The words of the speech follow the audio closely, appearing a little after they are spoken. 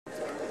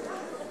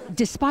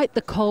Despite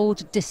the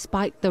cold,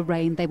 despite the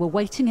rain, they were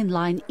waiting in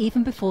line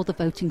even before the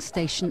voting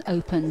station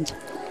opened.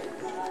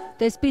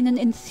 There's been an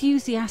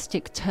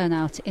enthusiastic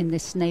turnout in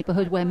this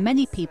neighbourhood where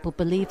many people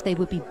believe they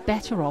would be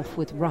better off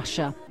with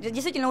Russia. It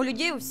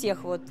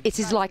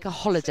is like a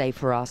holiday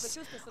for us.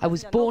 I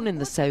was born in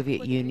the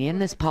Soviet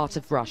Union as part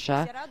of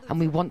Russia, and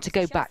we want to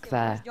go back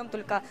there. I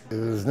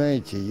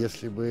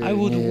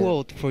would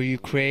vote for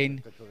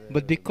Ukraine,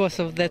 but because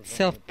of that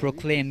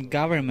self-proclaimed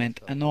government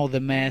and all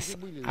the mess,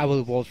 I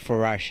will vote for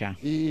Russia.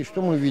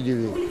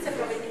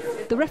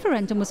 The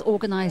referendum was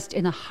organised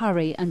in a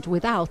hurry and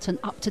without an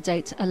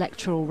up-to-date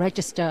electoral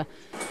register,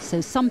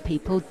 so some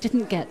people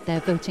didn't get their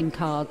voting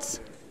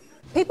cards.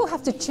 People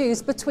have to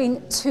choose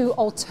between two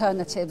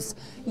alternatives: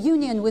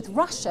 union with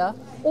Russia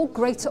or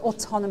greater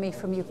autonomy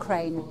from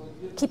Ukraine.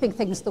 Keeping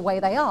things the way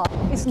they are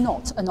is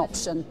not an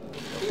option.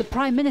 The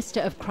Prime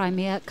Minister of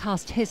Crimea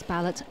cast his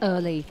ballot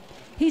early.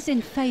 He's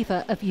in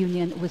favour of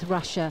union with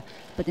Russia,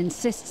 but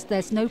insists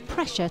there's no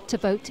pressure to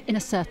vote in a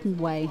certain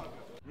way.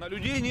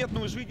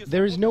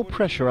 There is no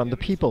pressure on the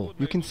people.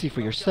 You can see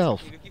for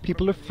yourself.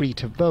 People are free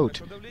to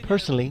vote.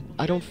 Personally,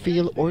 I don't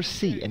feel or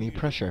see any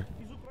pressure.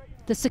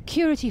 The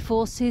security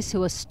forces,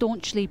 who are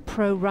staunchly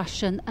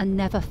pro-Russian, are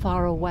never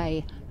far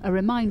away, a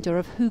reminder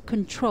of who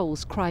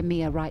controls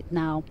Crimea right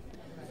now.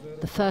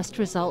 The first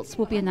results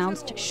will be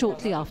announced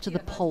shortly after the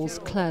polls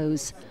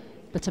close.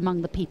 But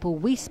among the people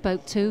we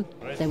spoke to,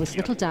 there was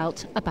little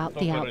doubt about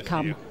the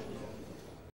outcome.